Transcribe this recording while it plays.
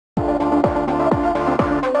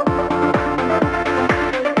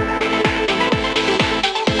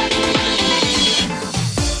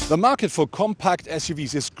The market for compact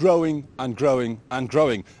SUVs is growing and growing and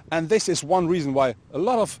growing, and this is one reason why a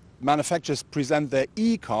lot of manufacturers present their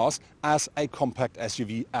e-cars as a compact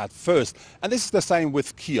SUV at first. And this is the same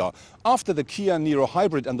with Kia. After the Kia Niro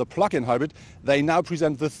hybrid and the plug-in hybrid, they now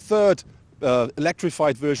present the third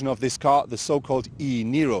electrified version of this car, the so-called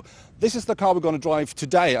e-Niro. This is the car we're going to drive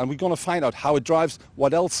today, and we're going to find out how it drives,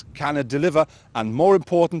 what else can it deliver, and more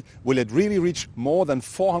important, will it really reach more than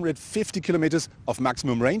 450 kilometers of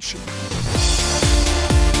maximum range?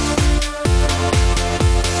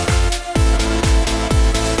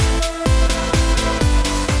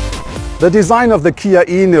 The design of the Kia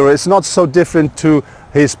e-Niro is not so different to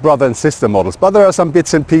his brother and sister models, but there are some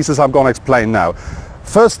bits and pieces I'm going to explain now.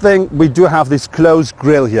 First thing, we do have this closed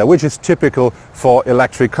grille here, which is typical for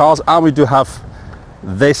electric cars, and we do have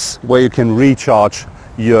this where you can recharge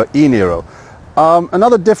your e-Niro.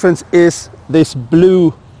 Another difference is this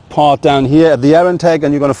blue part down here at the air intake,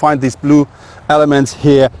 and you're going to find these blue elements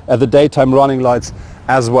here at the daytime running lights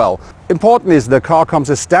as well. Important is the car comes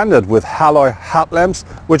as standard with alloy headlamps,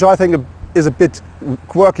 which I think is a bit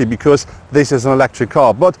quirky because this is an electric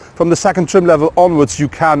car, but from the second trim level onwards you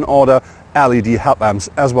can order LED headlamps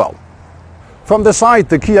as well. From the side,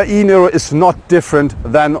 the Kia e-Niro is not different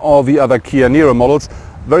than all the other Kia Niro models.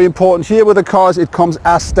 Very important here with the cars, it comes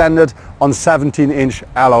as standard on 17-inch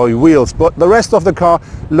alloy wheels, but the rest of the car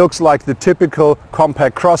looks like the typical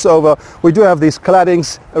compact crossover. We do have these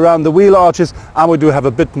claddings around the wheel arches, and we do have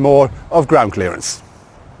a bit more of ground clearance.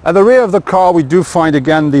 At the rear of the car we do find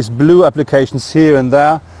again these blue applications here and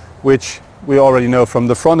there, which we already know from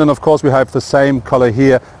the front, and of course we have the same color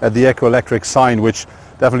here at the Eco Electric sign, which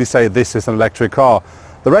definitely say this is an electric car.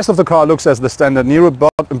 The rest of the car looks as the standard Niro, but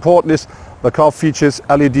important is the car features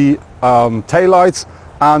LED taillights,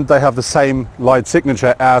 and they have the same light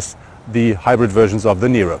signature as the hybrid versions of the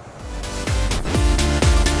Niro.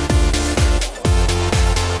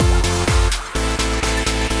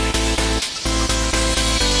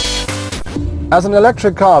 As an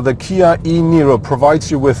electric car, the Kia e-Niro provides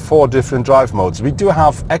you with 4 different drive modes. We do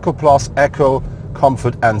have Eco Plus, Eco,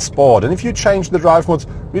 Comfort and Sport. And if you change the drive modes,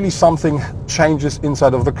 really something changes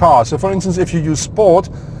inside of the car. So for instance, if you use Sport,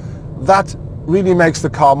 that really makes the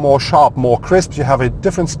car more sharp, more crisp. You have a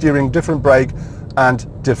different steering, different brake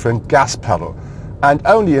and different gas pedal. And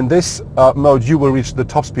only in this mode you will reach the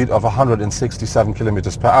top speed of 167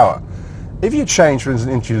 kilometers per hour. If you change, for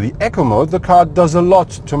instance, into the Eco mode, the car does a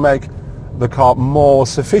lot to make the car more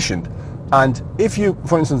sufficient. And if you,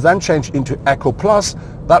 for instance, then change into Eco Plus,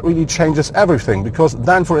 that really changes everything, because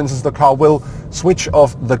then, for instance, the car will switch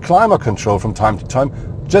off the climate control from time to time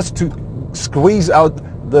just to squeeze out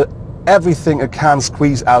everything it can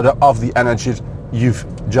squeeze out of the energy you've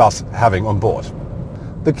just having on board.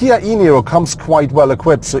 The Kia e-Niro comes quite well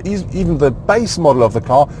equipped, so even the base model of the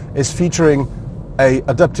car is featuring a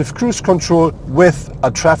adaptive cruise control with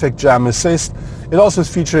a traffic jam assist. It also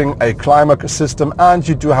is featuring a climate system, and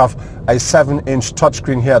you do have a 7-inch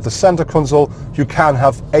touchscreen here at the center console. You can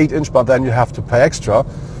have 8-inch, but then you have to pay extra.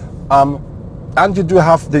 And you do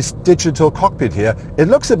have this digital cockpit here. It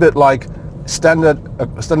looks a bit like standard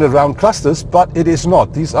round clusters, but it is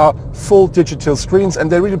not. These are full digital screens,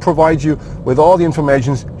 and they really provide you with all the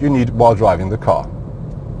information you need while driving the car.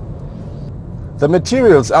 The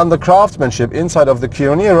materials and the craftsmanship inside of the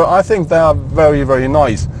Kia Niro, I think they are very, very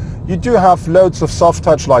nice. You do have loads of soft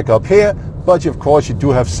touch like up here, but of course you do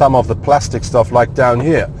have some of the plastic stuff like down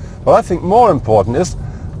here. But I think more important is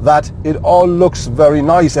that it all looks very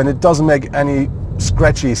nice and it doesn't make any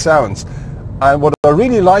scratchy sounds. And what I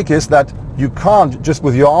really like is that you can't just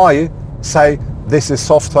with your eye say this is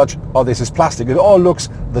soft touch or this is plastic. It all looks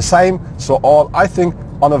the same, so all, I think,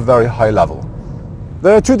 on a very high level.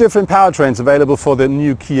 There are 2 different powertrains available for the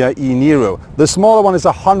new Kia e-Niro. The smaller one is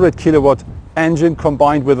a 100 kilowatt engine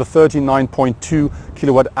combined with a 39.2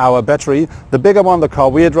 kilowatt hour battery. The bigger one, the car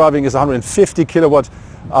we're driving, is a 150 kilowatt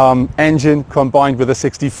engine combined with a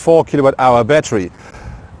 64 kilowatt hour battery.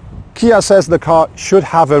 Kia says the car should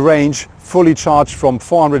have a range fully charged from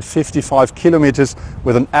 455 kilometers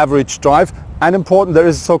with an average drive. And important, there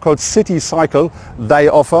is a so-called city cycle they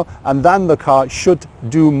offer, and then the car should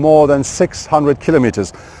do more than 600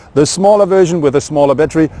 kilometers. The smaller version with a smaller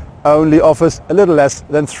battery only offers a little less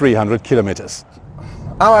than 300 kilometers.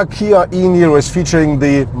 Our Kia e-Niro is featuring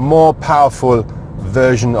the more powerful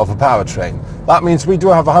version of a powertrain. That means we do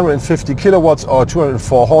have 150 kilowatts or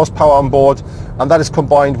 204 horsepower on board, and that is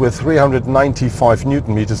combined with 395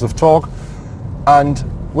 newton meters of torque. And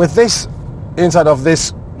with this, inside of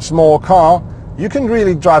this small car, you can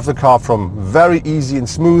really drive the car from very easy and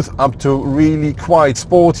smooth up to really quite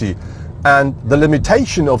sporty. And the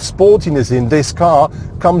limitation of sportiness in this car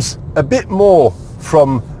comes a bit more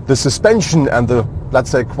from the suspension and the,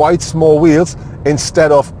 let's say, quite small wheels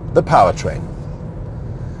instead of the powertrain.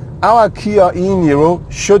 Our Kia e-Niro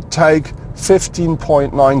should take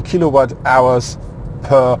 15.9 kilowatt hours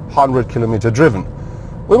per 100 kilometer driven.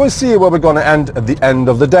 We will see where we're going to end at the end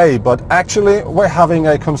of the day, but actually we're having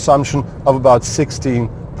a consumption of about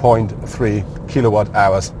 16.3 kilowatt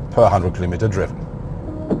hours per 100 kilometer driven.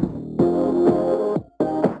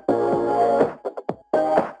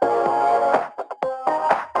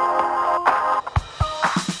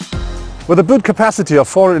 With a boot capacity of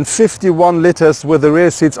 451 liters with the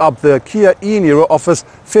rear seats up, the Kia e-Niro offers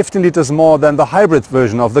 15 liters more than the hybrid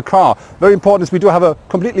version of the car. Very important is we do have a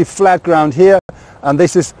completely flat ground here, and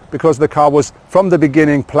this is because the car was from the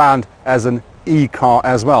beginning planned as an e-car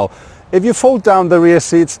as well. If you fold down the rear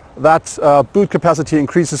seats, that boot capacity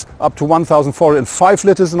increases up to 1,405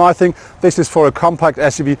 liters, and I think this is for a compact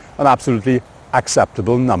SUV an absolutely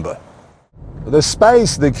acceptable number. The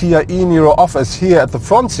space the Kia e-Niro offers here at the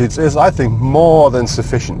front seats is, I think, more than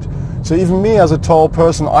sufficient. So even me as a tall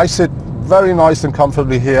person, I sit very nice and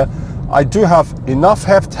comfortably here. I do have enough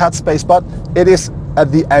head space, but it is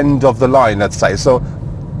at the end of the line, let's say. So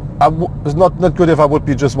it's not good if I would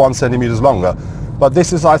be just 1 centimeter longer. But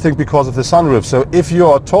this is, I think, because of the sunroof. So if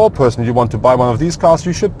you're a tall person and you want to buy one of these cars,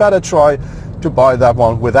 you should better try to buy that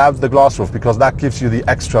one without the glass roof, because that gives you the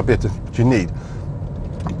extra bit that you need.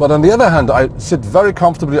 But on the other hand, I sit very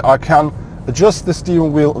comfortably. I can adjust the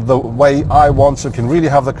steering wheel the way I want, so can really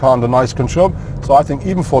have the car under nice control. So I think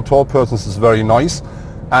even for tall persons it's very nice.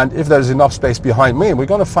 And if there's enough space behind me, we're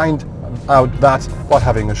going to find out that by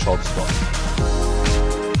having a short stop.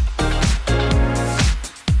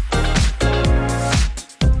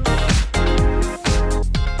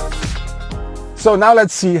 So now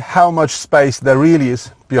let's see how much space there really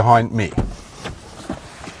is behind me.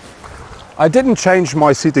 I didn't change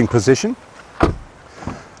my seating position.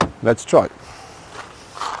 Let's try.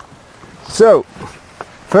 So,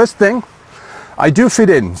 first thing, I do fit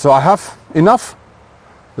in. So I have enough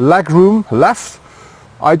leg room left.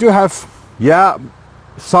 I do have,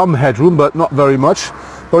 some headroom, but not very much.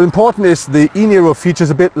 But important is the e-Niro features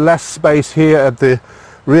a bit less space here at the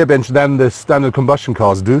rear bench than the standard combustion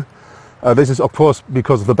cars do. This is of course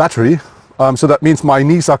because of the battery. So that means my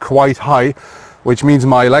knees are quite high, which means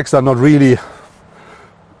my legs are not really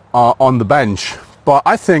on the bench. But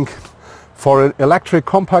I think for an electric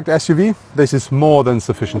compact SUV, this is more than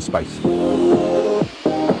sufficient space.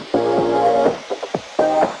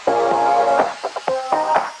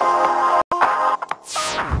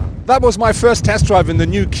 That was my first test drive in the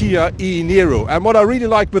new Kia e-Niro, and what I really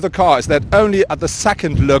liked with the car is that only at the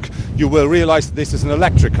second look you will realize this is an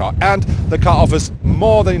electric car, and the car offers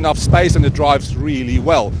more than enough space and it drives really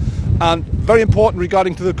well. And very important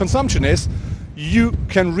regarding to the consumption is you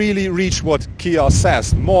can really reach what Kia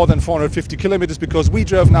says, more than 450 kilometers, because we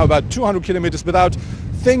drove now about 200 kilometers without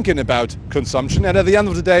thinking about consumption, and at the end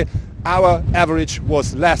of the day our average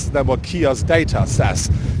was less than what Kia's data says.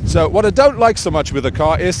 So what I don't like so much with the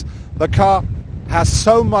car is the car has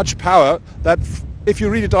so much power that if you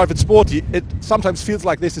really drive it sporty, it sometimes feels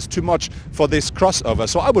like this is too much for this crossover.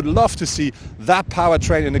 So I would love to see that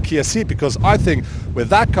powertrain in a Kia Ceed, because I think with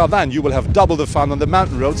that car then you will have double the fun on the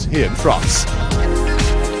mountain roads here in France.